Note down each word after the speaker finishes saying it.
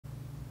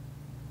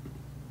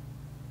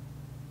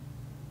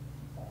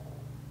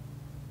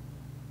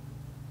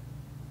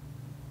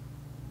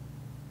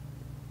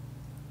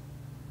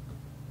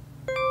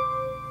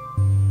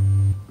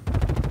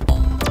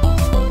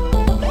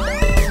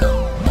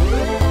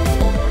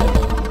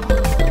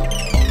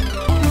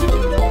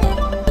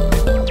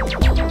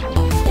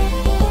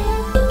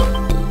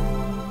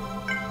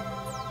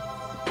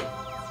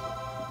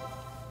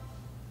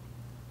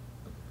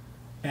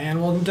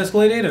Desk of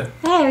Lady Ada.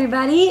 Hey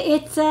everybody,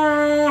 it's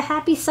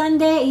happy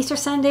Sunday, Easter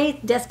Sunday,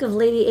 Desk of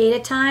Lady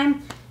Ada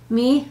time.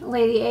 Me,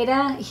 Lady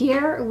Ada,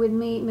 here with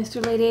me,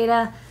 Mr. Lady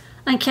Ada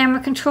on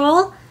camera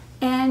control.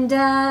 And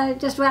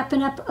just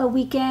wrapping up a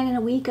weekend and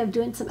a week of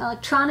doing some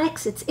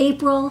electronics. It's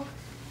April,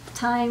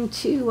 time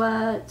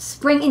to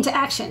spring into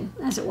action,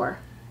 as it were.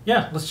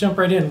 Yeah, let's jump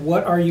right in.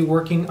 What are you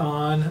working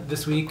on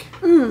this week,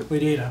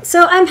 Lady Ada?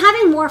 So I'm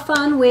having more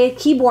fun with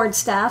keyboard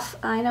stuff.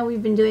 I know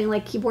we've been doing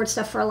like keyboard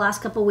stuff for the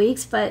last couple of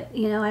weeks, but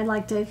you know, I'd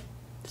like to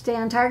stay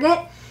on target.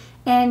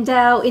 And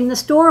in the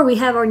store we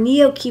have our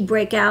Neo Key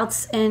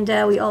breakouts, and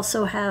we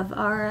also have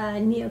our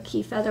Neo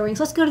Key feather wings.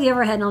 Let's go to the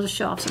overhead and I'll just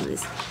show off some of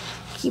this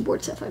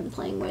keyboard stuff I've been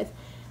playing with.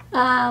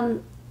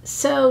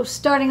 So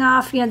starting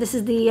off, you know, this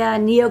is the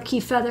Neo Key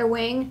feather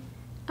wing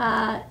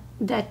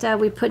that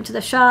we put into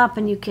the shop,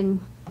 and you can,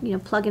 you know,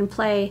 plug and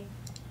play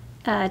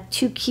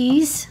 2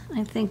 keys.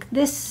 I think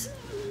this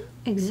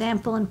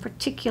example in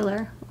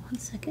particular, one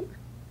second.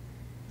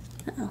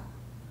 Uh-oh.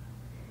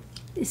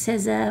 It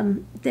says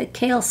the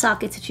Kale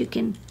sockets that you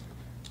can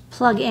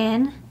plug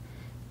in,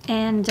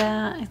 and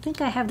I think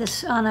I have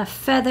this on a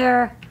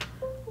Feather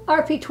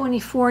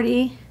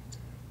RP2040,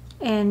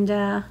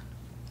 and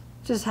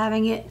just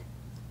having it.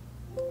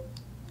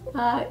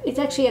 It's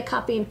actually a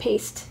copy and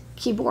paste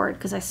keyboard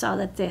because I saw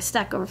that the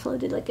Stack Overflow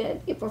did like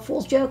a April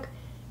Fool's joke.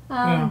 So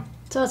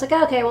I was like,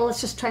 okay, well,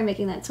 let's just try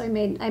making that. So I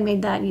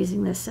made that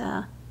using this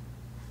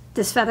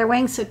this feather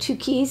wing. So 2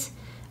 keys.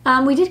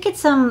 We did get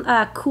some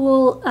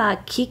cool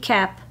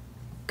keycap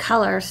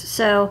colors.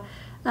 So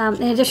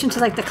in addition to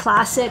like the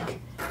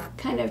classic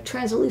kind of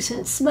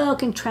translucent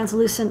smoke and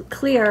translucent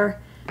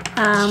clear,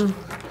 I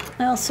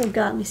also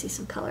got, let me see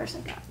some colors I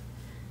got.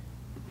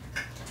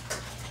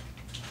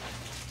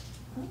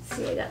 Let's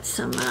see, I got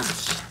some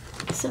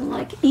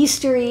like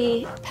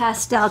Eastery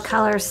pastel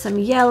colors, some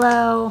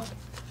yellow,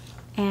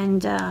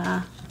 and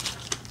got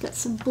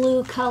some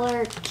blue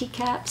color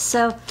keycaps.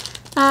 So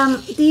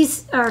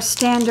these are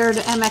standard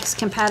MX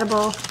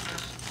compatible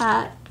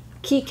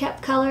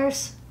keycap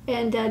colors,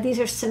 and these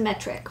are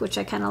symmetric, which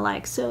I kind of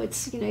like. So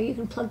it's, you know, you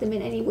can plug them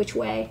in any which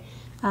way.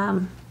 They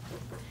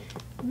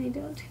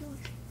don't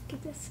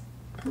get this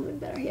a little bit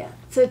better, yeah.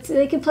 So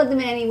they can plug them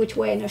in any which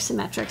way, and they're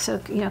symmetric.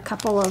 So, you know, a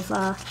couple of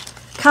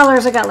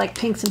colors. I got like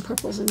pinks and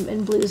purples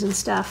and blues and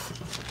stuff.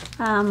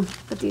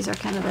 But these are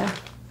kind of the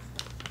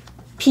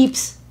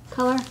Peeps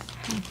color.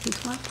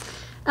 Peeps one.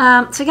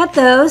 So I got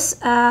those.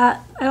 I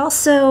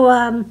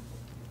also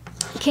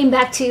came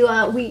back to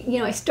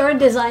I started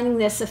designing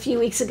this a few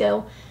weeks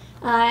ago,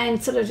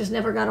 and sort of just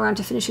never got around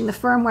to finishing the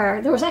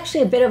firmware. There was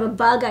actually a bit of a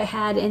bug I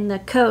had in the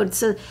code.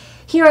 So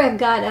here I've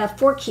got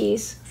 4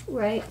 keys,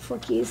 right? 4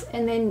 keys,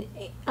 and then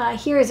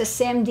here is a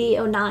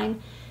SAMD09,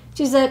 which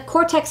is a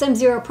Cortex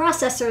M0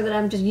 processor that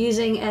I'm just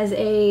using as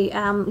a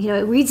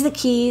it reads the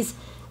keys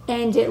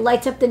and it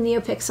lights up the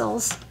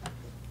NeoPixels.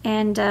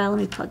 And let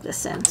me plug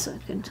this in so I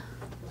can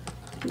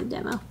do the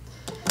demo.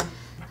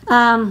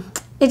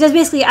 It does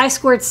basically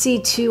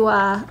I2C to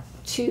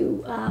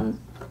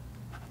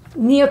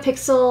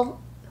NeoPixel,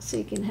 so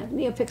you can have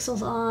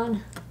NeoPixels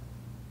on,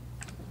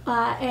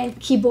 and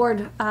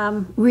keyboard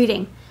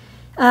reading.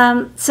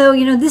 So,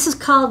 you know, this is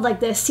called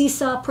like the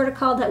Seesaw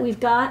protocol that we've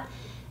got,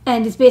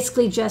 and it's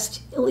basically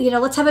just, you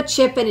know, let's have a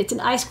chip and it's an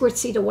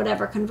I2C to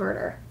whatever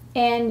converter.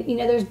 And, you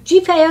know, there's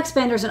GPIO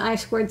expanders and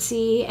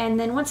I2C, and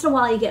then once in a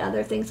while you get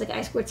other things like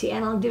I2C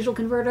analog digital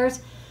converters.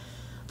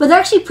 But they're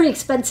actually pretty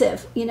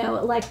expensive, you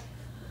know, like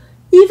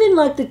even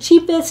like the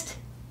cheapest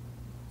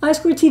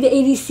I2C to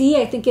ADC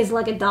I think is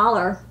like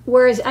 $1,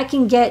 whereas I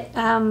can get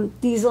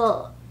these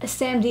little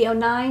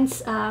SAMD09s.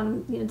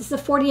 You know, this is a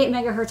 48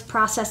 megahertz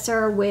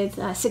processor with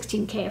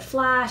 16K of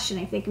flash, and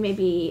I think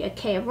maybe a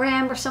K of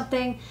RAM or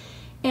something.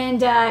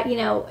 And, you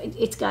know,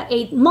 it's got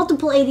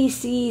multiple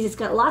ADCs, it's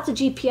got lots of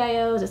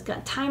GPIOs, it's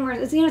got timers,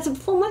 it's, you know, it's a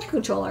full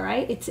microcontroller,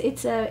 right?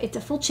 It's a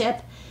full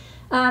chip,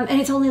 and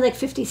it's only like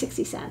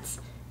 50-60 cents.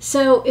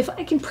 So if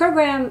I can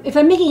program, if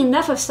I'm making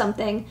enough of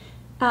something,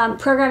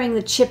 programming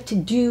the chip to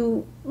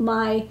do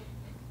my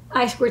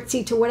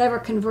I2C to whatever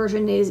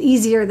conversion is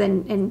easier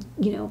than, and,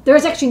 you know,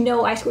 there's actually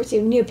no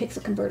I2C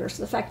NeoPixel converter,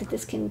 so the fact that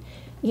this can,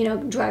 you know,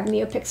 drive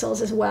NeoPixels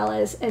as well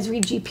as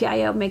read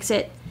GPIO makes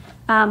it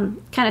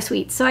kind of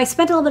sweet. So I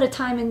spent a little bit of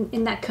time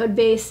in that code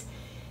base.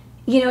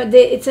 You know,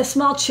 it's a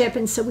small chip,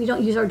 and so we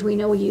don't use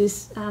Arduino. We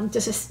use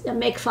just a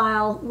make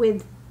file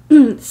with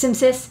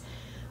SimSys,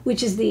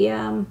 which is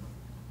the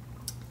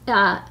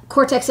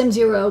Cortex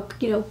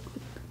M0, you know,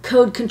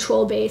 code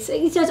control base.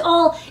 It's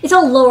all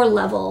lower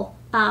level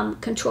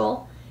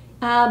control,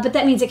 but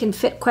that means it can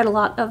fit quite a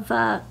lot of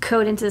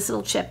code into this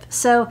little chip.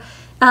 So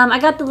I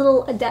got the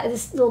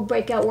this little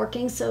breakout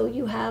working, so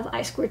you have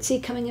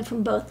I2C coming in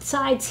from both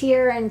sides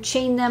here and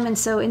chain them, and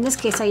so in this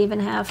case I even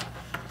have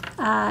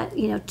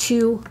you know,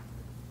 two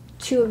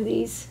of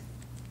these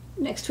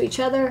next to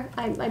each other.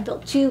 I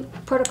built 2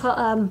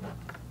 protocol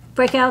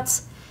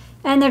breakouts,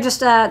 and they're just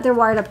they're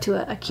wired up to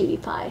a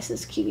QT Py. So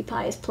this QT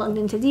Py is plugged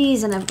into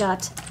these, and I've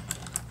got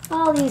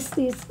all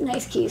these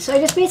nice keys. So I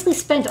just basically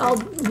spent all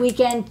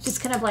weekend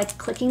just kind of like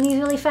clicking these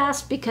really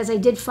fast because I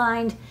did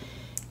find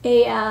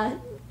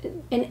an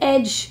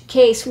edge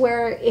case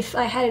where if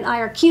I had an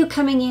IRQ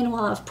coming in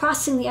while I was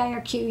processing the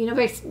IRQ, you know,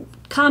 very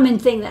common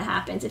thing that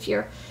happens if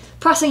you're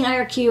processing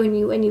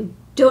IRQ and you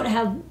don't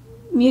have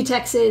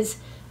mutexes,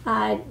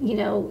 you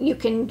know, you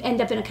can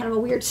end up in a kind of a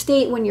weird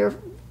state when you're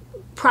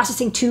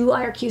processing two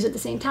IRQs at the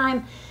same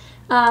time.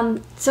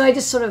 So I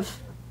just sort of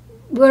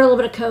wrote a little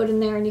bit of code in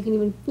there, and you can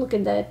even look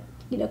at the,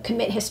 you know,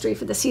 commit history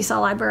for the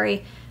Seesaw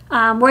library,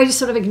 where I just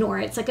sort of ignore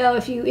it. It's like, oh,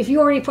 if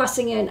you're already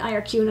processing an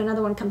IRQ and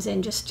another one comes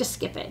in, just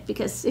skip it,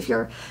 because if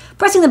you're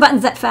pressing the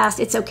buttons that fast,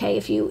 it's okay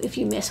if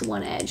you miss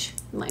one edge,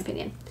 in my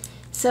opinion.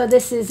 So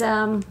this is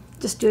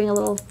just doing a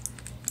little,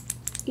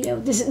 you know,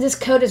 this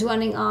code is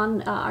running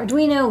on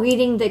Arduino,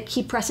 reading the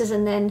key presses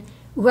and then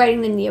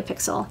writing the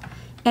NeoPixel.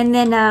 And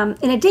then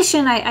in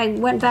addition, I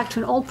went back to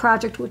an old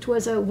project, which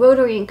was a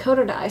rotary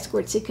encoder to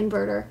I2C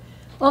converter,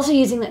 also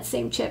using that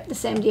same chip, the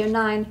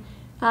SAMD09,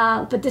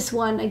 but this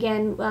one,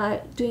 again,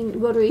 doing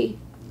rotary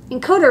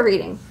encoder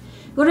reading.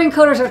 Rotary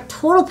encoders are a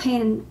total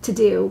pain to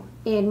do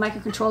in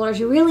microcontrollers.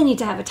 You really need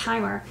to have a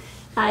timer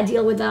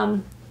deal with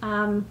them.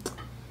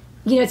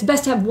 You know, it's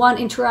best to have one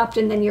interrupt,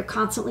 and then you're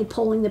constantly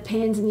polling the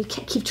pins, and you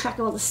can't keep track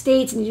of all the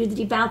states, and you do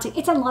the debouncing.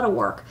 It's a lot of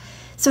work.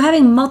 So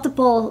having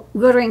multiple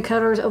rotary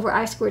encoders over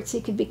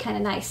I2C could be kind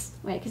of nice,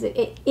 right? Because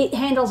it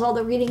handles all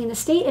the reading in the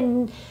state,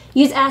 and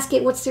you just ask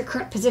it what's your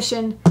current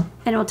position,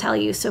 and it'll tell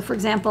you. So for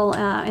example,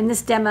 in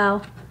this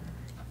demo,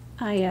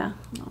 hold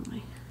on,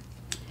 my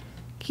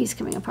key's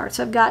coming apart.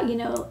 So I've got, you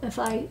know, if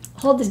I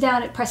hold this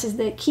down, it presses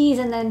the keys,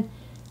 and then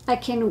I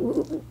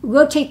can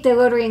rotate the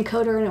rotary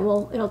encoder, and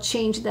it'll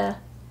change the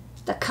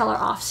color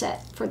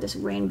offset for this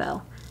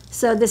rainbow.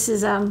 So this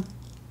is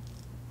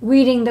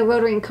reading the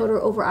rotary encoder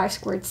over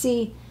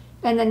I2C,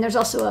 and then there's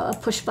also a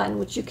push button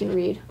which you can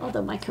read,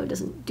 although my code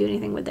doesn't do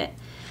anything with it.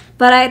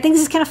 But I think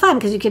this is kind of fun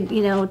because you could,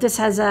 you know, this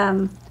has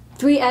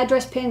 3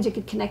 address pins. You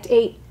could connect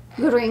 8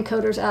 rotary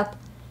encoders up,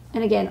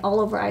 and again, all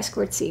over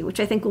I2C, which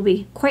I think will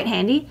be quite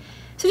handy.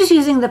 So just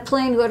using the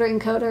plain rotary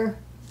encoder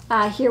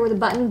here with a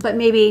button, but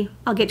maybe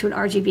I'll get to an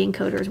RGB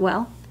encoder as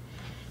well.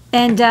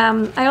 And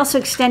I also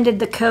extended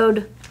the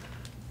code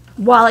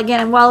while you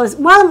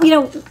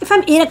know, if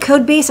I'm in a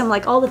code base, I'm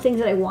like, all the things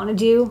that I want to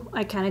do,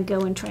 I kind of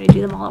go and try to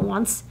do them all at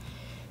once.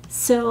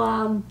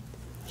 So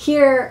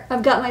here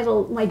I've got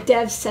my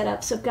dev set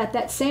up. So I've got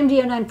that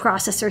SAMD09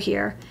 processor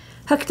here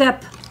hooked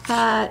up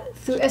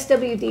through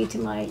SWD to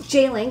my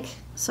JLink,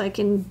 so I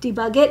can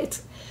debug it.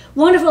 It's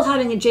wonderful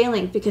having a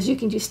JLink because you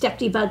can do step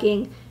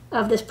debugging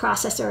of this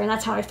processor, and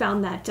that's how I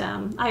found that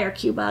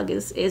IRQ bug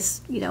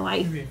is you know,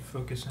 Maybe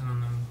focus in on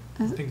them.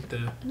 I think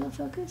the... No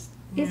focus?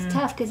 Yeah. It's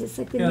tough because it's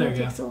like the Yeah,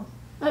 NeoPixel.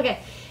 Okay.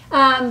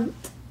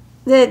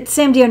 The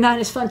SAMD09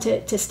 is fun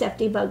to step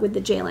debug with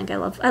the JLink.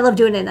 I love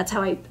doing it, and that's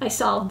how I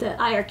solved the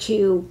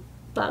IRQ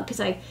bug,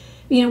 because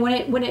you know,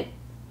 when it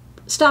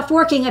stopped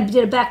working, I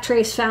did a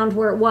backtrace, found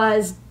where it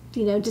was,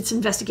 you know, did some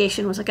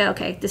investigation, was like, oh,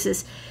 okay, this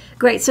is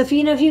great. So if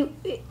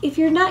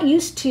you're not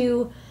used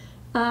to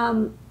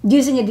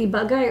using a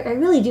debugger, I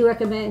really do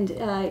recommend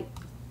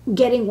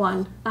getting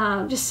one.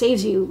 Just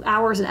saves you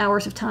hours and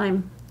hours of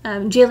time.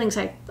 JLink's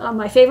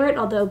my favorite,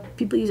 although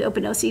people use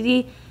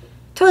OpenOCD.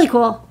 Totally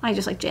cool. I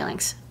just like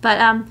JLinks.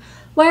 But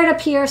wired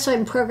up here, so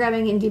I'm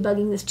programming and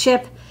debugging this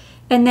chip.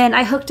 And then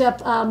I hooked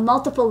up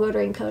multiple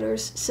rotary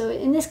encoders. So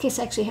in this case,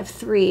 I actually have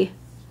 3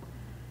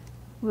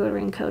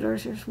 rotary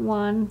encoders. There's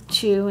 1,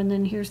 2, and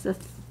then here's the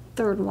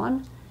third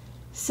one.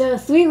 So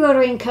 3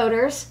 rotary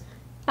encoders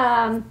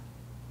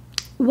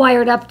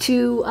wired up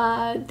to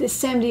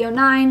this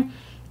SAMD09.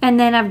 And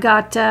then I've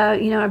got,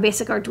 you know, a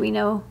basic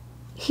Arduino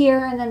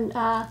here, and then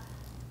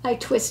I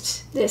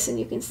twist this, and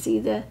you can see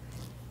the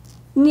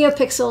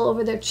NeoPixel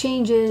over there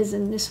changes,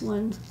 and this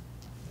one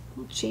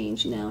will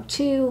change now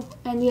too.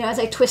 And you know, as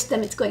I twist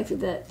them, it's going through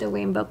the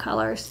rainbow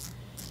colors.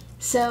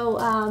 So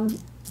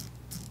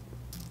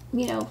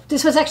you know,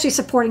 this was actually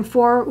supporting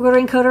 4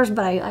 rotary encoders,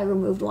 but I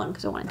removed one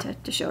because I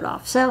wanted to show it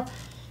off. So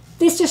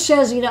this just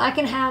shows, you know, I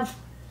can have,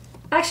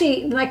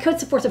 actually my code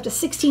supports up to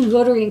 16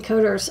 rotary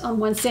encoders on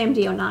one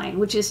SAMD09,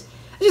 which is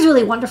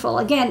really wonderful.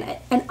 Again,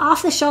 an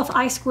off-the-shelf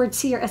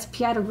I2C or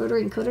SPI to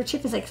rotary encoder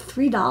chip is like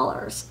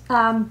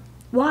 $3.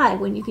 Why,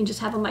 when you can just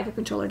have a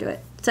microcontroller do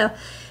it? So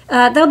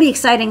that'll be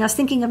exciting. I was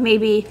thinking of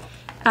maybe,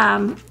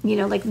 you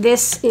know, like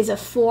this is a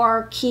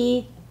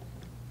 4-key,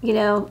 you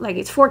know, like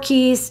it's 4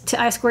 keys to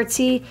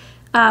I2C.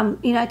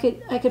 You know,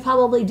 I could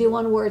probably do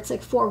one where it's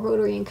like 4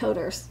 rotary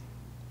encoders,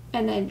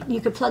 and then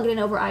you could plug it in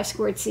over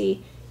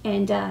I2C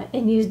and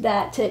use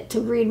that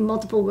to read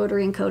multiple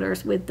rotary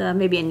encoders with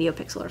maybe a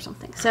NeoPixel or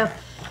something. So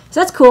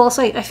that's cool.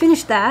 So I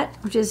finished that,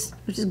 which is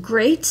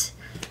great.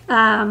 You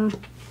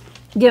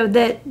know,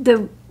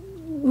 the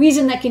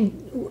reason I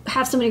can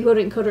have so many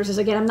rotary encoders is,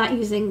 again, I'm not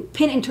using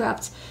pin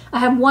interrupts. I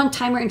have one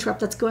timer interrupt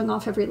that's going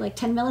off every like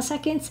 10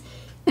 milliseconds,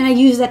 and I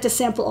use that to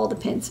sample all the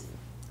pins.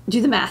 Do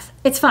the math.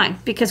 It's fine,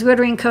 because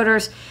rotary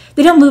encoders,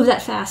 they don't move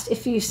that fast.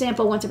 If you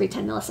sample once every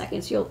 10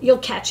 milliseconds, you'll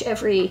catch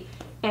every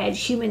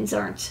edge. Humans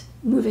aren't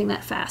moving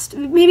that fast.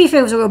 Maybe if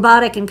it was a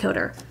robotic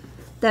encoder,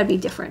 that'd be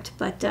different,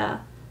 but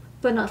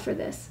not for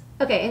this.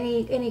 Okay,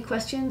 any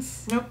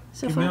questions? Nope.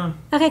 So Keep far? going.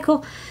 Okay,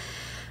 cool.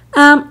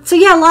 So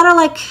yeah, a lot of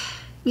like,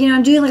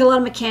 I'm doing like a lot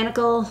of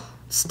mechanical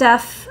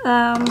stuff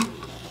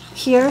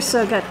here.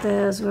 So I've got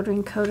those rotary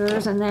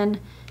encoders, and then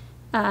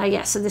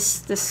so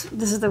this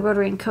is the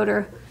rotary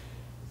encoder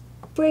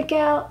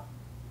breakout,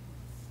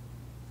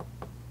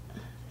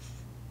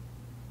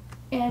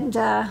 and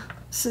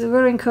so the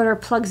rotary encoder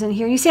plugs in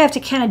here. You see, I have to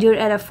kind of do it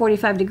at a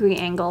 45-degree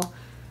angle.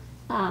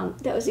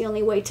 That was the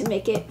only way to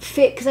make it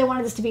fit because I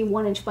wanted this to be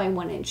 1 inch by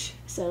 1 inch.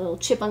 So a little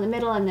chip on the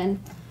middle and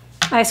then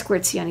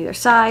I2C on either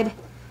side.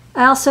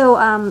 I also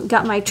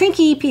got my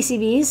Trinky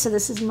PCBs. So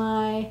this is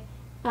my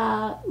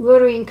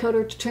rotary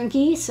encoder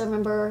Trinky. So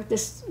remember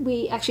this,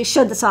 we actually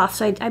showed this off.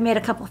 So I made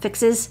a couple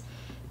fixes.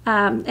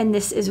 And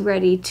this is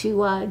ready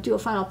to do a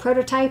final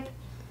prototype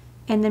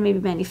and then maybe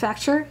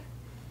manufacture.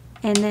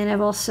 And then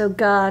I've also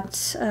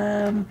got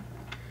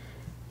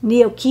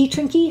Neo Key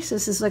Trinky. So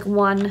this is like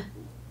one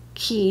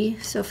key.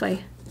 So if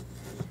I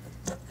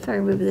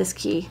remove this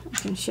key, I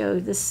can show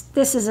this.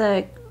 This is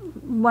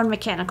one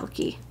mechanical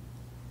key.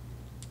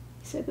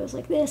 So it goes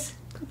like this.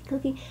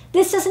 Clicky.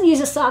 This doesn't use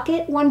a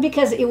socket. One,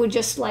 because it would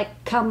just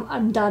like come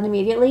undone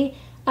immediately.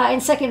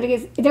 And second,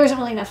 because there isn't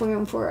really enough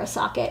room for a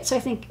socket. So I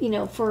think,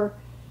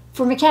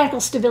 for mechanical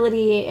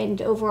stability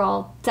and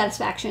overall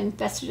satisfaction,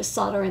 best to just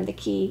solder in the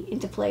key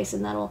into place,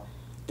 and that'll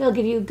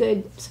give you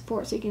good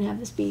support. So you can have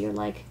this be your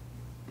like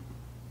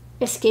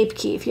escape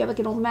key. If you have like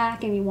an old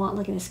Mac and you want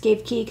like an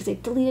escape key because they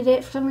deleted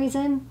it for some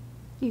reason,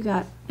 you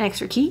got an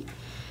extra key.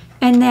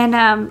 And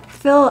then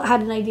Phil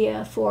had an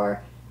idea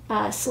for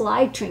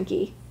slide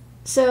Trinky.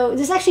 So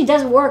this actually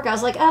does work. I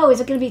was like, oh,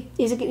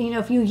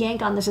 if you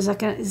yank on this, is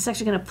this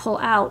actually going to pull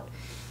out?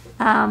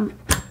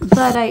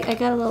 But I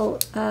got a little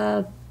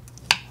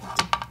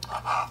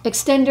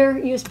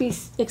USB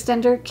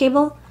extender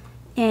cable,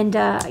 and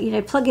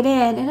plug it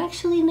in, and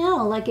actually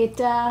no, like it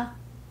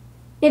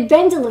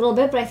bends a little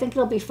bit, but I think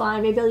it'll be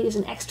fine. Maybe I'll use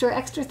an extra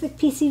thick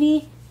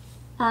PCB,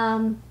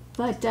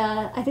 but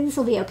I think this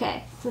will be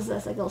okay. This is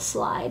like a little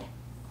slide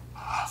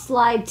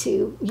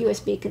to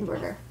USB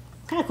converter.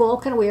 Kind of cool,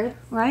 kind of weird,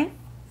 right?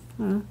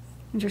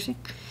 Interesting.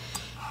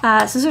 So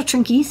those are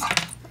Trinkies,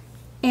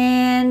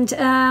 and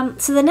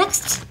so the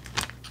next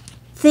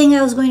thing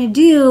I was going to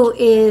do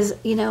is,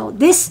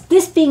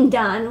 this being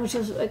done, which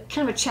is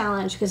kind of a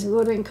challenge because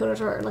rotary encoders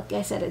are, like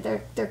I said,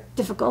 they're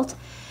difficult.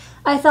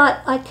 I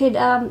thought I could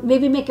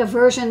maybe make a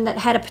version that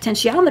had a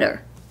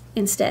potentiometer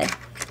instead.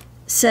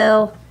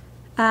 So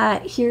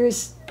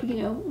here's,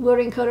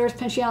 rotary encoders,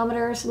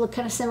 potentiometers look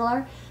kind of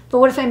similar. But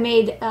what if I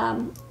made,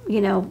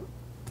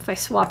 if I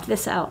swapped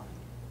this out?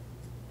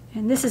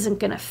 And this isn't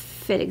going to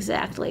fit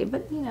exactly,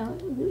 but,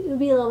 it would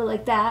be a little bit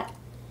like that.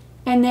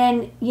 And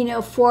then,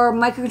 for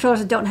microcontrollers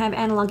that don't have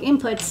analog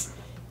inputs,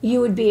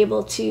 you would be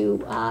able to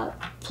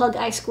plug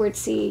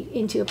I2C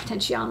into a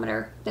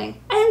potentiometer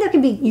thing. I think there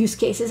could be use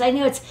cases. I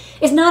know it's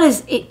not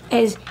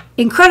as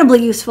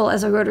incredibly useful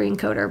as a rotary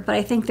encoder, but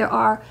I think there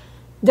are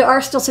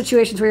still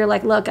situations where you're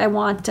like, look, I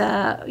want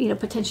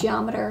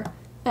potentiometer,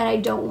 and I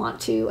don't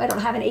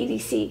have an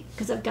ADC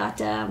because I've got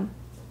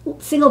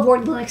single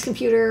board Linux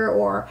computer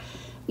or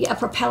a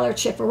propeller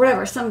chip or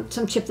whatever, some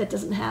chip that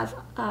doesn't have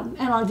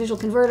analog digital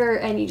converter,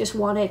 and you just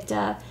want it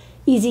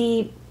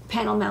easy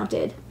panel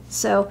mounted.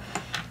 So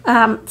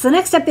the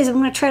next step is I'm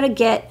going to try to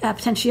get a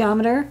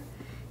potentiometer,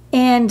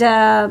 and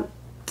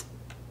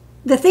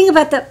the thing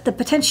about the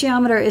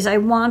potentiometer is I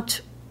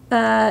want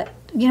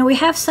we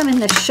have some in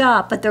the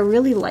shop, but they're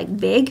really like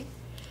big,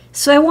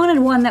 so I wanted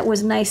one that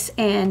was nice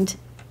and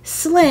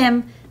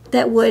slim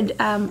that would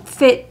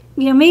fit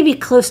maybe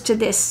close to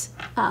this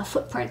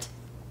footprint,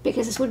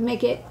 because this would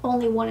make it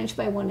only 1 inch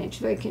by 1 inch,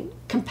 very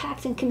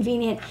compact and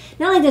convenient.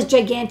 Not only those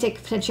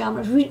gigantic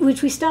potentiometers,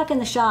 which we stock in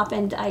the shop,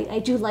 and I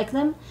do like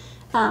them,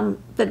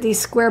 but these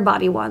square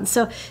body ones.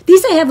 So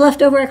these I have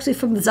left over actually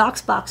from the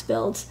Zoxbox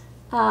builds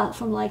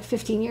from like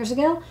 15 years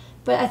ago,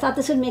 but I thought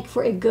this would make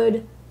for a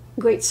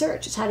great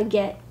search, is how to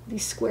get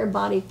these square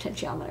body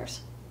potentiometers.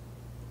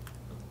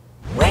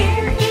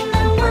 Where in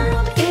the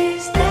world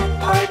is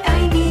that part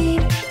I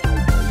need?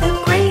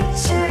 The Great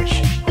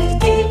Search with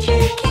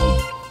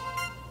DigiKey.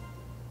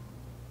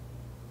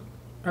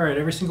 All right,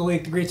 every single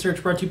week, The Great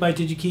Search brought to you by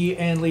DigiKey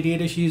and Lady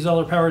Ada. She uses all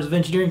her powers of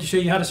engineering to show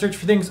you how to search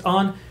for things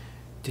on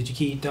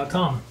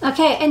digikey.com.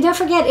 Okay, and don't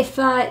forget, if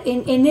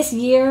in this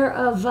year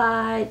of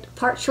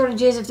part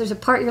shortages, if there's a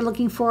part you're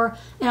looking for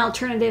an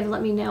alternative,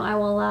 let me know.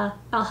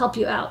 I'll help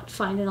you out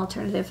find an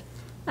alternative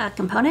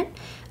component.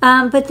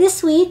 But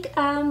this week,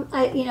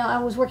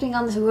 I was working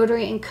on this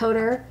rotary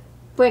encoder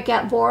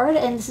breakout board,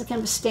 and this is kind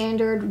of a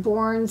standard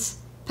Bourne's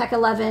PEC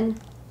 11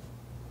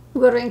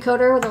 rotary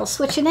encoder with a little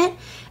switch in it,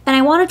 and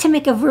I wanted to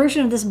make a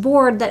version of this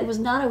board that was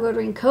not a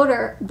rotary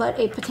encoder but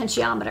a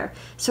potentiometer.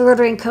 So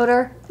rotary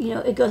encoder,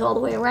 it goes all the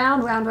way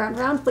around,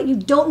 round, but you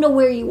don't know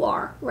where you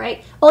are,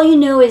 right? All you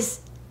know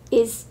is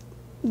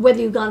whether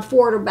you've gone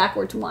forward or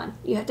backwards one.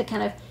 You have to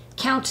kind of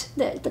count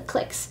the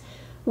clicks.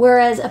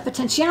 Whereas a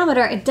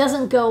potentiometer, it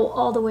doesn't go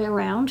all the way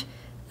around.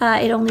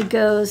 It only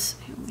goes,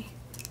 here, let me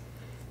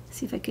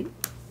see if I could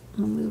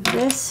move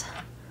this.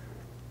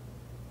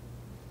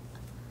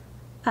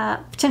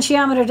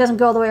 Potentiometer doesn't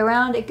go all the way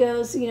around. It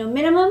goes,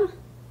 minimum,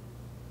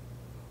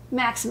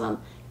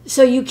 maximum.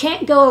 So you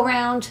can't go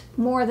around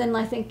more than,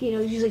 I think,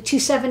 usually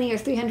 270 or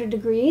 300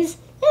 degrees.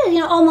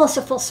 Almost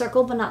a full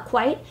circle, but not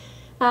quite.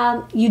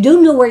 You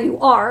do know where you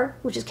are,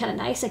 which is kind of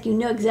nice. Like, you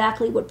know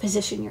exactly what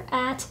position you're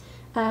at.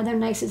 They're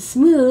nice and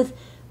smooth,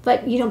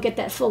 but you don't get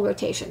that full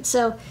rotation.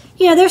 So,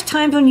 there's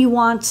times when you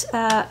want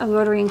a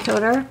rotary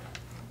encoder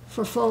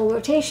for full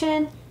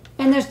rotation,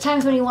 and there's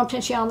times when you want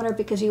potentiometer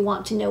because you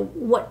want to know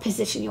what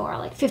position you are,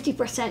 like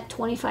 50%,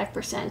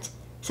 25%,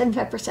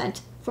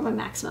 75% from a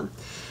maximum.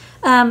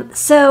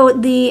 So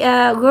the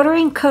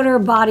rotary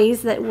encoder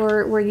bodies that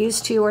we're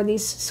used to are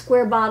these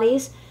square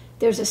bodies.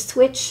 There's a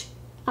switch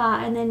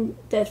and then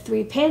the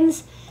 3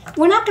 pins.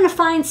 We're not going to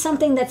find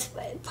something that's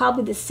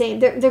probably the same.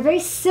 They're very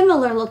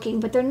similar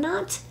looking, but they're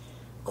not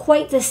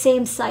quite the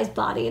same size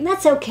body, and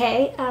that's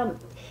okay.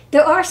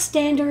 There are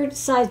standard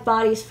size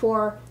bodies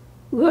for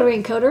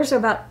rotary encoders. They're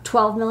about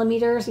 12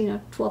 millimeters,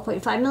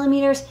 12.5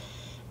 millimeters.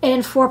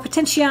 And for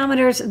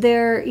potentiometers,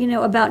 they're,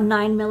 about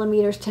 9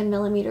 millimeters, 10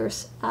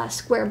 millimeters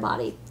square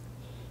body.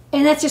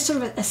 And that's just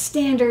sort of a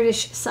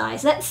standard-ish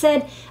size. That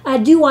said,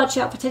 do watch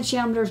out.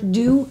 Potentiometers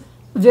do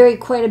vary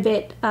quite a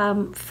bit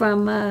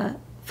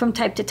from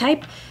type to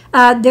type.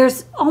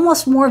 There's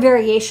almost more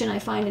variation, I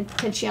find, in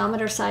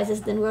potentiometer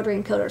sizes than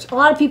rotary encoders. A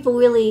lot of people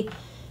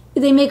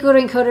they make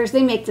rotary encoders,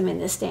 they make them in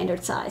this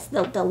standard size.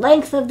 The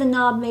length of the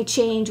knob may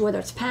change, whether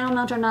it's panel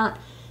mount or not,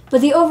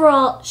 but the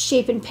overall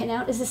shape and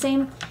pinout is the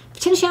same.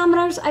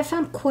 Potentiometers, I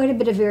found quite a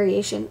bit of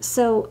variation.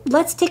 So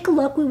let's take a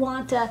look. We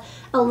want a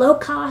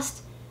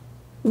low-cost,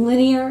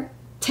 linear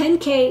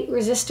 10K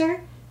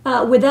resistor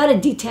without a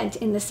detent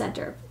in the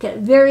center. Get a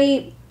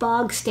very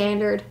bog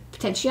standard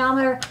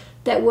potentiometer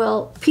that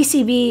will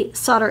PCB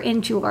solder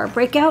into our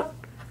breakout,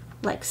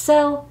 like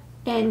so,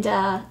 and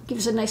give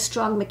us a nice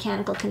strong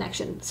mechanical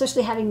connection,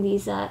 especially having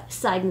these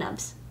side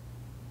nubs.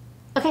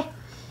 Okay.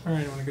 All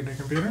right, you want to go to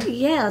your computer?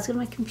 Yeah, let's go to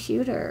my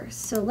computer.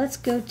 So let's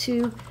go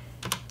to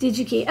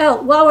DigiKey.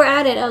 Oh, while we're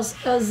at it, I was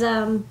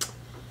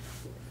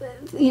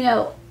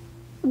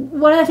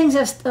one of the things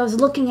I was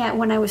looking at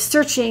when I was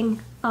searching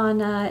on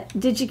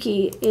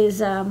DigiKey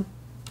is if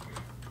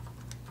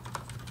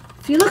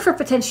you look for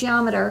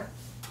potentiometer,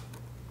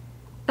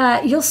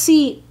 you'll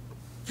see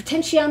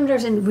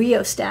potentiometers and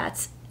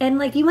rheostats.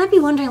 And you might be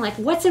wondering,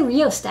 what's a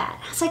rheostat?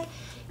 I was like,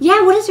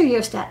 yeah, what is a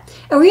rheostat?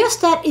 A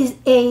rheostat is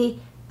a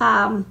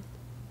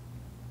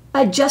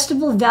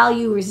adjustable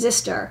value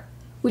resistor,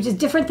 which is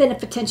different than a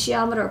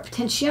potentiometer. A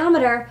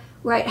potentiometer,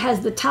 right,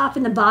 has the top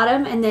and the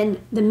bottom, and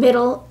then the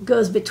middle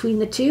goes between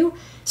the two.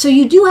 So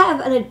you do have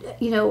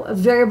a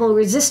variable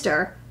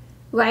resistor,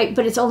 right?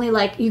 But it's only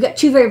you got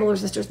 2 variable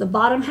resistors, the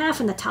bottom half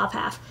and the top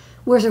half.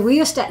 Whereas a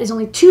rheostat is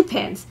only 2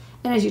 pins,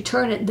 and as you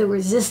turn it, the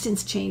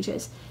resistance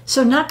changes.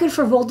 So not good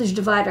for voltage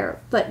divider,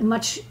 but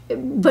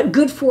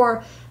good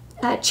for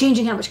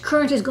changing how much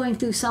current is going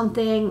through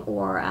something,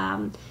 or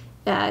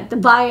the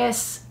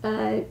bias,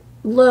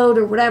 load,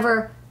 or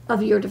whatever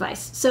of your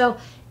device. So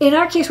in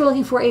our case, we're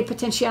looking for a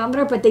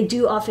potentiometer, but they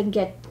do often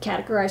get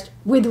categorized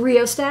with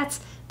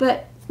rheostats.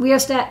 But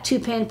rheostat,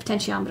 2-pin,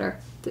 potentiometer,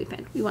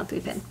 3-pin. We want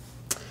 3-pin.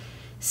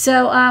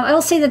 So I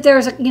will say that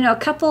there's a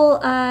couple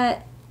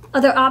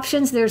other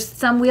options. There's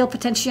thumb wheel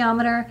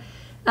potentiometer,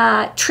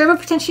 trimmer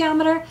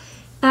potentiometer.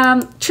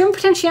 Trim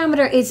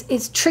potentiometer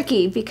is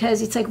tricky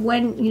because it's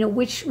when,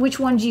 which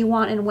one do you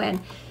want and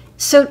when.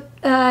 So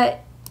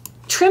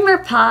trimmer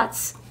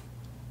pots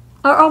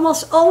are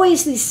almost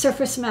always these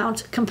surface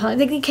mount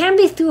components. They can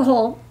be through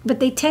hole, but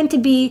they tend to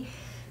be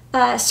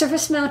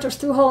surface mount or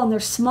through hole, and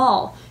they're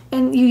small.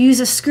 And you use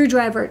a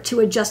screwdriver to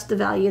adjust the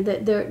value.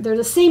 They're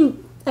the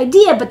same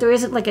idea, but there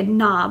isn't a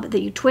knob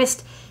that you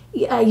twist.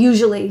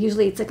 Usually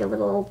it's a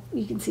little,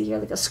 you can see here,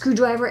 a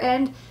screwdriver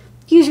end.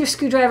 Use your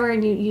screwdriver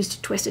and you use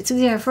to twist it. So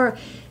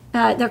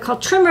they're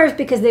called trimmers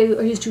because they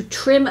are used to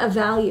trim a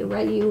value,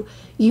 right?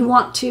 You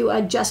want to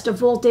adjust a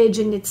voltage,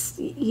 and it's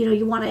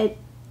you want to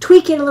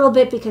tweak it a little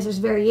bit because there's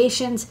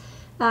variations.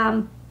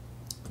 The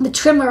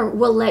trimmer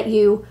will let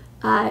you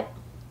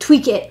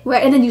tweak it,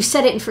 right? And then you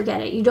set it and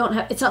forget it.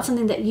 It's not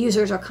something that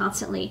users are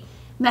constantly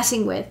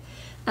messing with.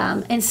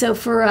 And so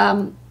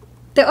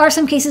there are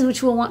some cases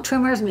which we'll want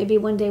trimmers. Maybe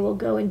one day we'll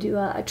go and do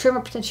a trimmer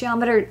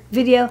potentiometer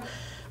video.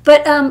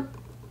 But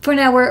for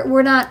now,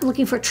 we're not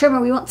looking for a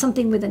trimmer. We want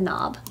something with a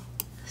knob.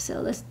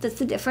 So that's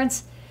the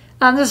difference.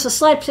 There's the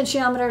slide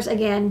potentiometers.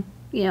 Again,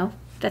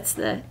 that's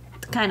the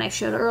kind I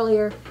showed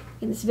earlier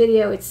in this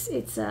video. It's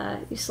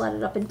you slide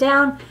it up and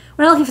down.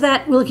 We're not looking for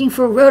that. We're looking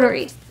for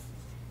rotary.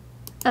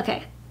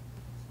 Okay.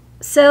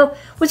 So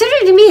what's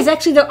interesting to me is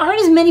actually there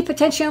aren't as many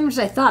potentiometers as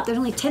I thought. There's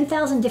only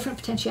 10,000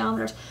 different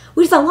potentiometers,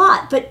 which is a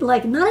lot, but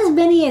not as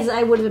many as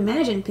I would have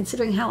imagined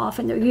considering how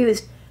often they're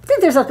used. I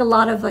think there's a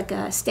lot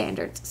of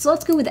standards. So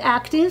let's go with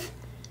active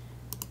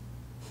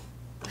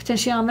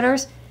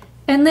potentiometers,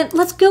 and then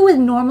let's go with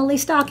normally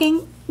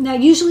stocking. Now,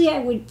 usually I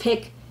would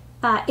pick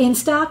in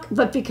stock,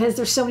 but because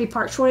there's so many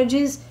part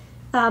shortages,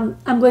 I'm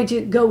going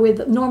to go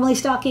with normally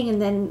stocking,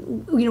 and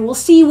then we'll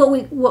see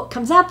what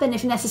comes up, and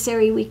if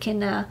necessary, we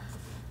can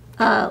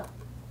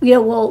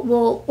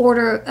we'll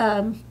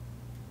order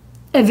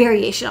a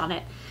variation on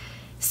it.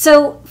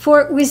 So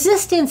for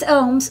resistance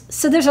ohms,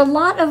 so there's a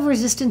lot of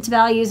resistance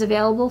values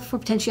available for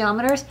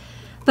potentiometers,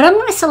 but I'm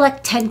going to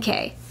select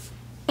 10K.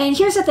 And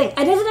here's the thing, it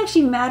doesn't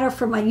actually matter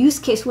for my use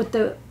case what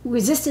the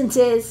resistance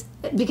is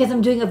because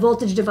I'm doing a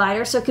voltage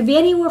divider, so it could be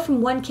anywhere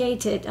from 1K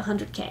to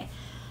 100K.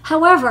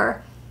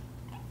 However,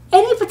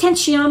 any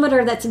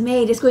potentiometer that's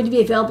made is going to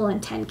be available in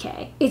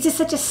 10K. It's just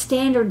such a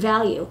standard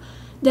value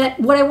that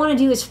what I want to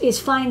do is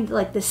find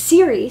like the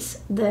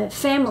series, the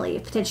family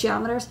of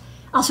potentiometers.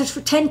 I'll search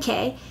for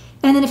 10K,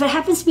 and then if it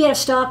happens to be out of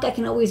stock, I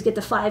can always get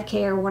the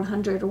 5K or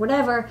 100 or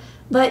whatever.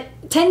 But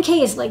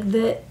 10K is like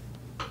the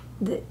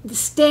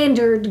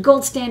standard,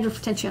 gold standard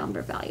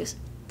potentiometer values.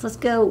 So let's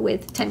go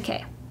with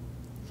 10K.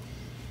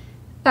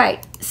 All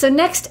right, so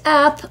next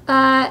up,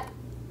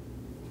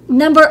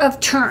 number of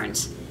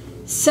turns.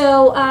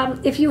 So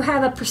if you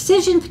have a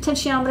precision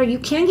potentiometer, you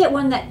can get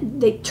one that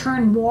they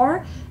turn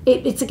more.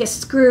 It's like a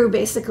screw,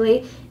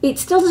 basically. It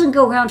still doesn't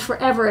go around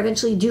forever.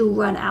 Eventually, you do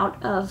run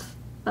out of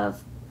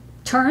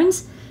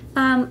turns.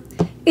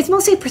 It's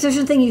mostly a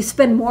precision thing. You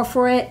spend more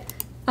for it.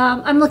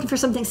 I'm looking for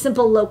something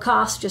simple, low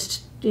cost,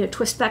 just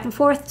twist back and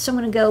forth. So I'm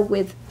going to go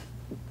with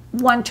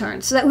 1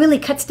 turn. So that really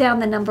cuts down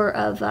the number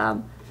of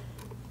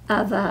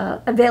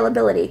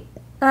availability.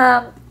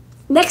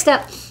 Next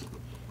up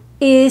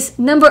is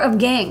number of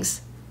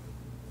gangs.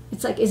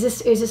 It's like, is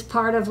this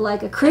part of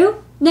like a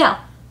crew? No.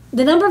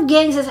 The number of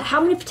gangs is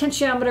how many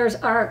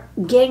potentiometers are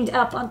ganged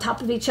up on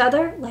top of each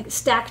other, like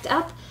stacked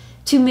up,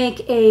 to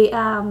make a,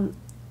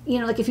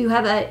 like if you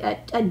have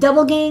a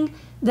double gang,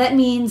 that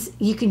means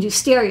you can do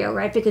stereo,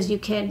 right? Because you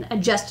can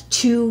adjust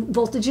 2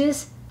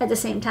 voltages at the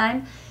same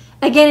time.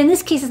 Again, in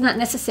this case, it's not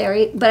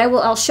necessary, but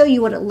I'll show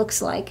you what it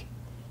looks like.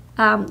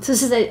 So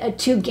this is a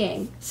 2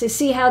 gang. So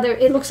see how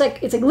it looks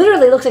like,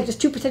 literally looks like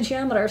just 2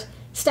 potentiometers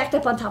stacked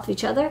up on top of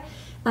each other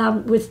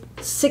with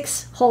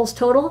 6 holes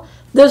total.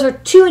 Those are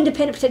 2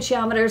 independent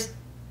potentiometers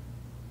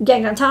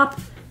ganged on top.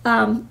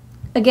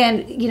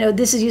 Again,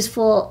 this is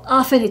useful.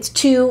 Often it's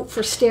 2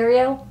 for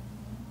stereo.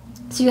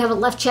 So you have a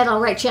left channel,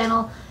 right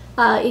channel,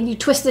 and you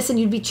twist this and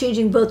you'd be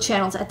changing both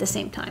channels at the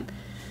same time.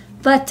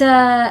 But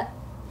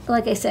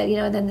like I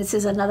said, then this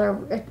is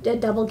another a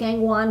double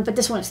gang one, but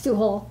this one is through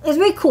hole. It's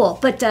very cool,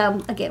 but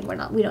again,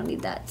 we don't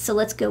need that. So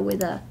let's go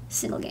with a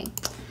single gang.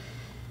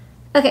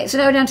 Okay, so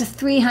now we're down to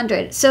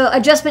 300. So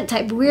adjustment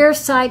type, rear,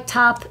 side,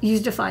 top,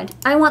 user defined.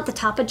 I want the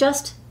top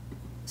adjust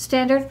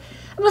standard.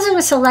 I'm also going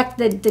to select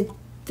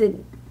the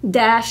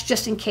dash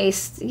just in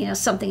case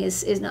something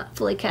is not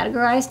fully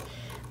categorized.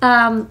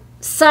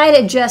 Side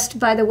adjust,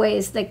 by the way,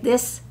 is like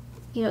this.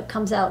 It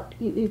comes out.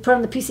 You put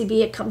on the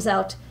PCB, it comes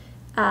out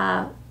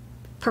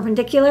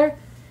perpendicular,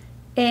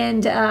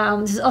 and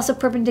this is also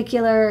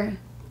perpendicular.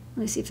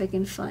 Let me see if I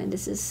can find.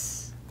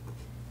 There's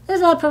a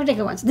lot of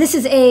perpendicular ones. This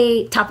is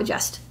a top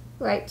adjust.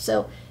 Right,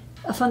 so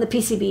from the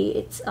PCB,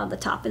 it's on the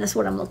top, and that's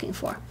what I'm looking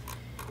for.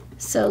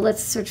 So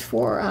let's search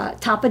for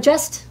top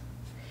adjust.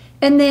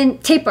 And then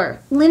taper,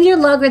 linear,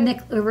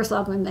 logarithmic, reverse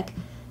logarithmic.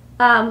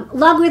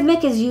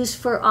 Logarithmic is used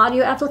for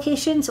audio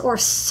applications or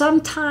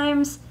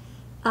sometimes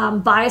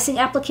biasing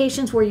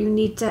applications where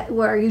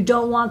you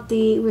don't want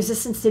the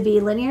resistance to be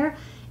linear.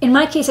 In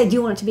my case, I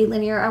do want it to be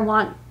linear. I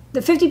want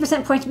the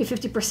 50% point to be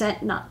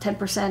 50%, not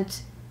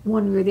 10%,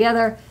 one way or the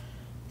other.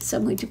 So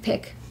I'm going to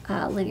pick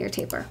linear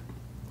taper.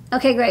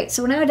 Okay, great.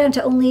 So we're now down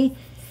to only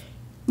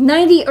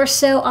 90 or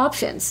so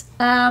options.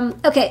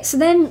 Okay, so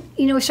then,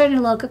 we're starting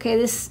to look, okay,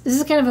 this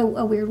is kind of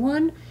a weird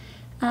one.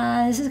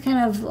 This is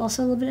kind of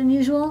also a little bit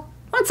unusual.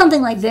 I want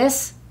something like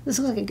this. This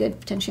looks like a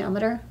good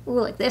potentiometer. Or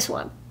like this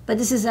one. But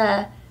this is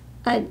a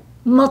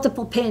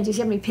multiple pins. You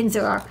see how many pins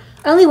there are.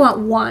 I only want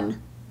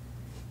 1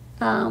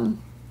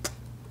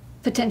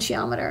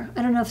 potentiometer.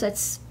 I don't know if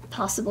that's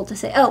possible to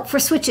say. Oh, for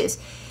switches.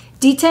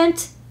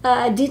 Detent.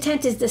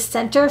 Detent is the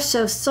center,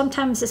 so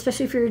sometimes,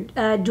 especially if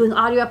you're doing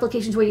audio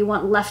applications where you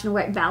want left and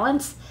right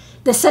balance,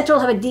 the center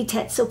will have a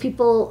detent so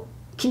people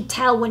can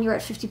tell when you're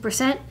at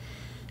 50%.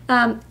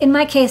 In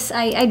my case,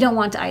 I don't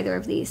want either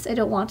of these. I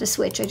don't want a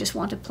switch. I just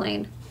want a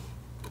plain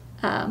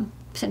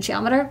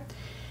potentiometer.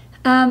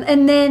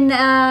 And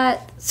then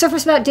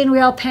surface mount, DIN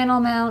rail,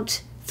 panel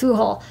mount, through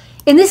hole.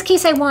 In this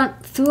case, I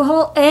want through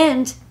hole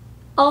and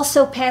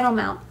also panel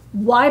mount.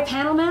 Why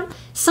panel mount?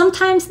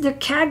 Sometimes they're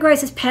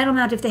categorized as panel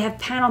mount if they have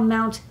panel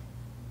mount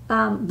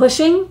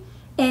bushing,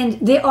 and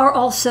they are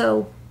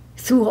also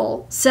through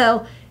hole.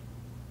 So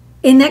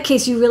in that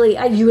case, you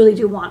really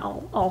do want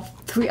all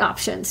 3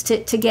 options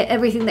to get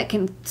everything that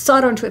can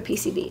solder into a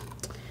PCB.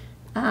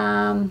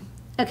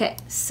 Okay,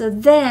 so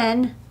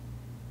then,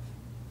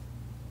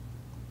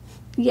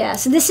 yeah,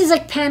 so this is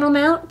like panel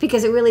mount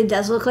because it really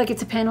does look like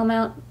it's a panel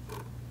mount,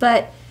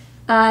 but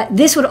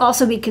this would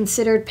also be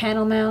considered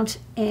panel mount,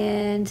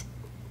 and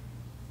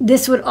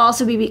this would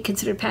also be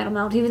considered panel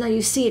mount, even though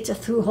you see it's a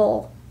through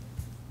hole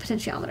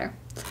potentiometer.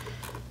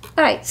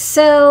 All right,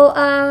 so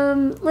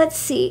let's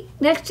see.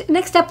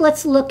 Next up,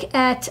 let's look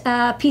at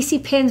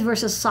PC pins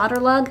versus solder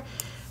lug.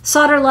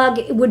 Solder lug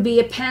would be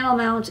a panel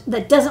mount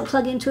that doesn't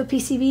plug into a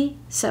PCB,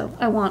 so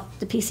I want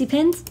the PC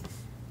pins.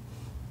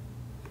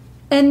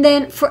 And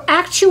then for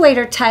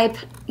actuator type,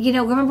 you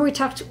know, remember we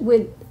talked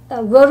with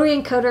rotary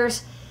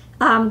encoders.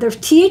 There's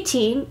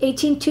T18,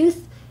 18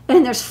 tooth,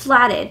 and there's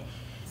flatted.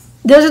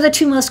 Those are the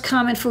two most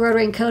common for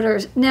rotary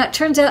encoders. Now, it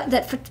turns out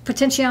that for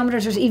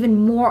potentiometers, there's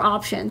even more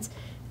options,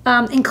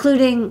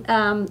 including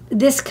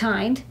this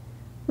kind,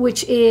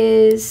 which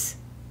is,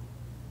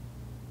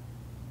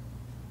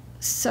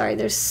 sorry,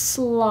 there's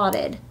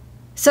slotted.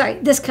 Sorry,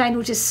 this kind,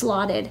 which is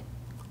slotted.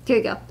 Here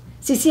you go.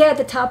 So you see at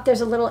the top, there's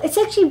a little, it's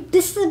actually,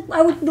 this is,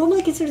 I would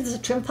normally consider this a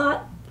trim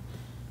pot,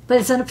 but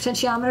it's under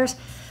potentiometers.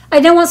 I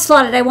don't want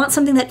slotted. I want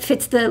something that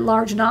fits the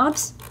large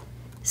knobs.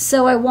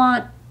 So I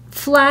want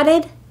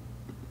flatted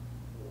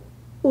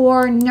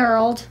or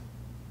knurled.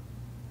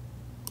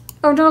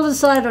 Or knurled and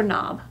slotted or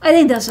knob. I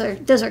think those are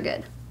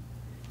good.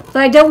 But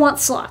I don't want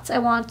slots. I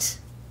want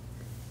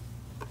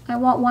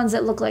ones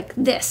that look like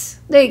this.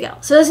 There you go.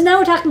 So now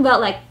we're talking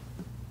about like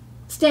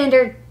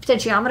standard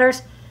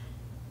potentiometers.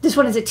 This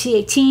one is a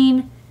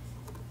T18.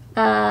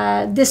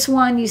 This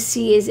one you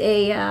see is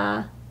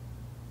a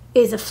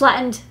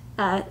flattened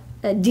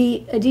a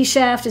D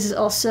shaft. This is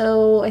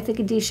also, I think,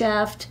 a D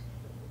shaft.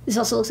 This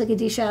also looks like a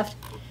D shaft.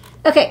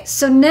 Okay,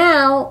 so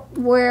now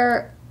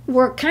we're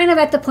kind of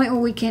at the point where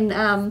we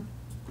can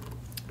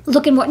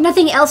look at more.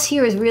 Nothing else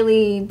here is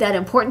really that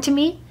important to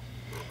me.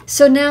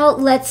 So now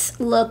let's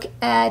look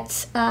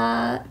at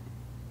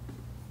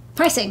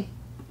pricing.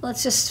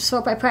 Let's just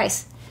sort by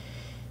price.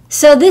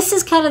 So this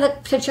is kind of the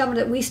potentiometer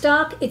that we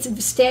stock. It's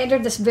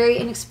standard, this very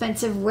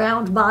inexpensive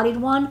round-bodied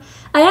one.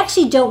 I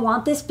actually don't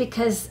want this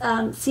because,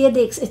 see,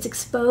 it's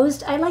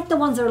exposed. I like the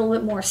ones that are a little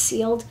bit more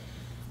sealed.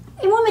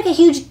 It won't make a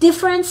huge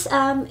difference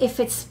if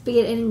it's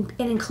an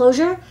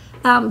enclosure,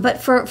 but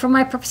for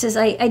my purposes,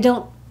 I'm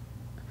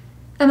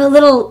a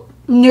little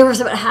nervous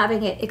about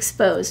having it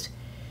exposed.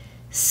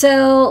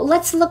 So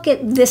let's look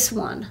at this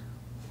one.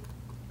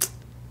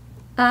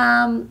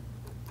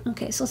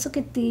 Okay, so let's look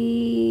at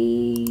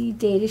the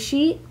data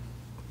sheet.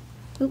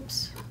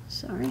 Oops,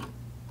 sorry.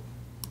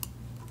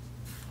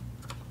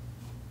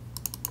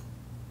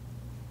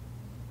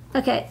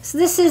 Okay, so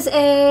this is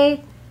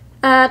a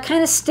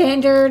kind of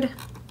standard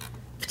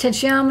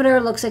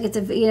potentiometer. Looks like it's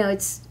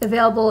it's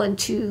available in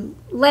 2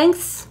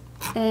 lengths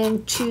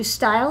and 2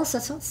 styles.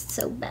 That's not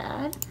so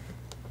bad.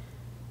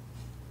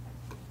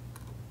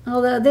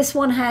 Although this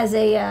one has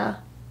it's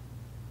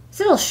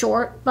a little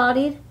short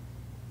bodied.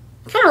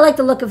 Kind of like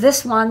the look of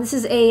this one. This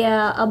is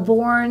a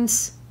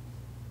Bourne's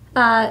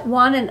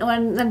one, and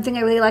one thing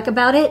I really like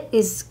about it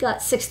is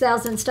got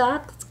 6,000 in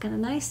stock. It's kind of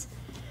nice.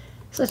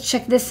 So let's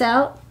check this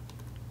out.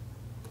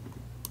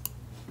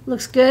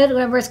 Looks good.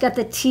 Remember, it's got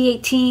the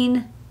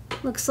T18.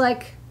 Looks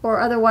like, or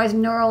otherwise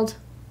knurled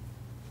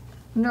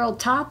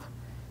top.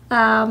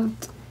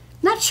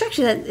 Not sure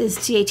actually that is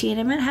T18.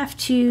 I might have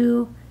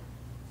to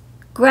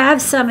grab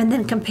some and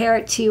then compare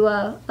it to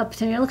a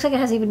potentiometer. It looks like it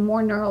has even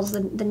more knurls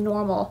than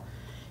normal.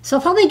 So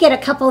I'll probably get a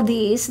couple of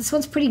these. This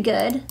one's pretty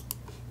good,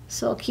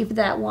 so I'll keep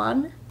that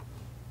one.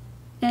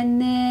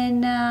 And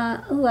then,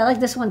 ooh, I like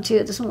this one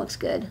too. This one looks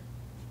good.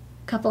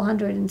 A couple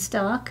hundred in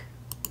stock.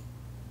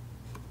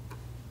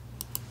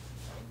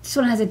 This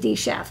one has a D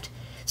shaft.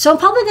 So I'm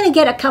probably going to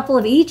get a couple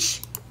of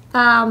each.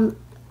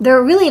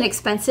 They're really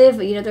inexpensive.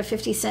 They're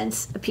 50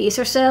 cents a piece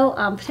or so.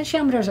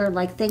 Potentiometers are,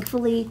 like,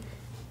 thankfully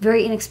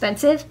very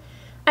inexpensive.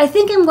 I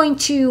think I'm going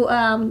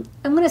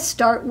to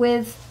start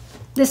with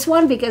this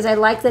one because I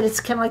like that it's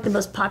kind of like the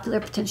most popular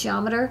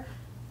potentiometer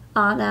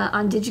on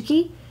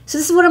DigiKey. So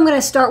this is what I'm going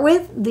to start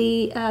with,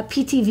 the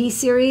PTV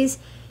series,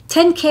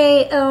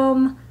 10K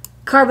ohm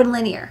carbon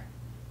linear.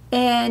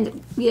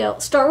 And,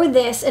 start with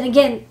this. And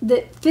again,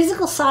 the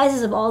physical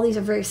sizes of all these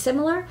are very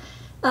similar.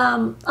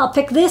 I'll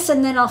pick this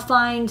and then I'll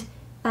find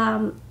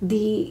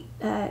the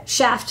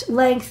shaft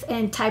length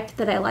and type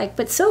that I like.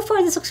 But so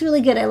far this looks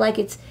really good. I like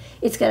it.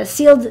 It's got a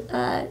sealed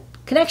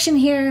connection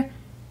here.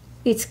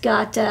 It's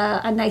got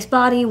a nice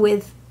body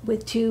with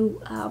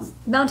 2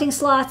 mounting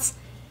slots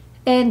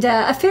and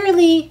a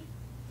fairly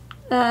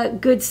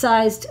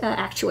good-sized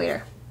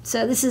actuator.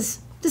 So this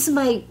is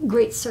my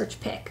great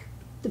search pick,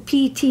 the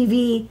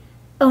PTV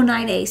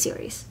 09A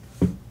series.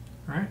 All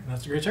right,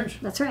 that's a great search.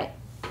 That's right.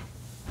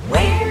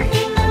 Where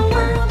in the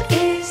world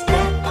is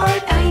that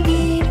part I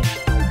need?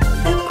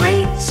 The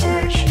Great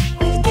Search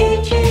with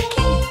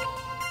DigiKey.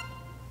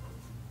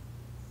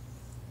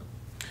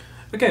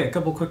 Okay, a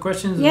couple quick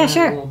questions. Yeah, and then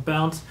sure. We'll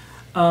bounce.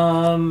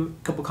 A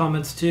couple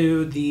comments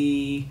too.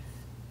 The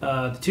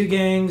 2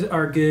 gangs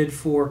are good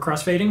for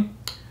crossfading.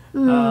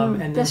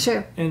 And that's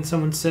true. And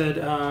someone said,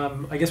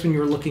 I guess when you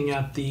were looking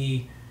at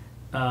the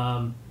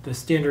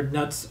standard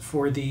nuts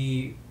for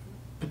the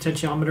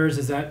potentiometers,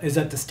 is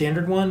that the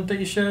standard one that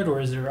you showed, or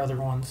is there other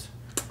ones?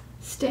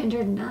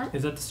 Standard nut?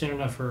 Is that the standard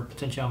nut for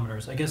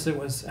potentiometers? I guess it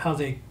was how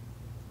they...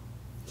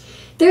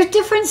 There's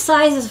different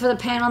sizes for the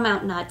panel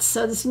mount nuts,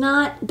 so that's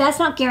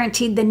not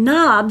guaranteed. The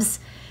knobs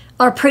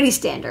are pretty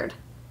standard.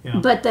 Yeah.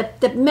 But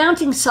the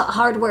mounting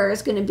hardware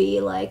is going to be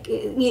like,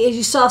 as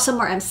you saw, some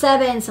are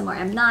M7, some are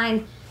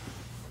M9.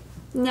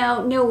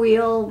 No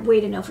real way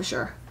to know for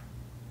sure.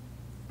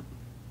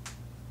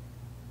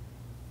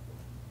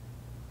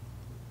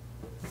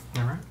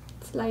 All right.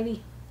 Slidey.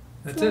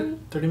 That's it.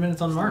 30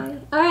 minutes on the mark.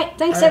 All right.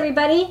 Thanks, All right.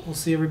 everybody. We'll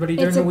see everybody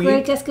during It's the a week.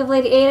 great desk of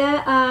Lady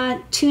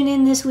Ada. Tune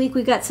in this week.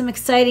 We've got some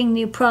exciting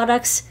new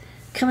products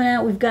coming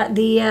out. We've got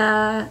the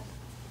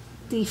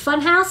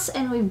Funhouse,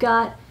 and we've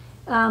got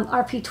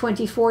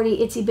RP2040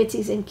 Itsy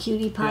Bitsies and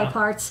Cutie Pie Yeah.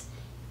 parts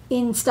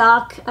in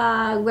stock,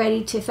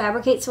 ready to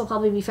fabricate. So we'll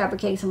probably be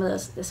fabricating some of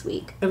those this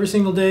week. Every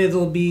single day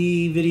there'll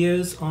be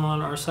videos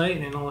on our site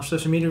and all our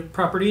social media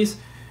properties.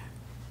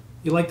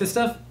 You like this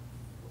stuff?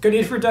 Go to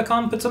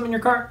eatfruit.com, put something in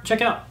your cart, check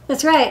out.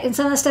 That's right. And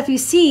some of the stuff you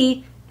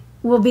see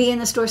will be in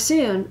the store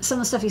soon. Some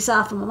of the stuff you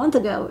saw from a month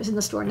ago is in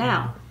the store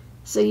now.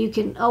 So you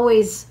can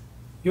always,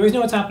 You always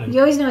know what's happening.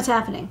 you always know what's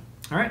happening.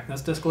 All right,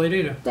 that's Desk of Lady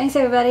Ada. Thanks,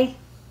 everybody.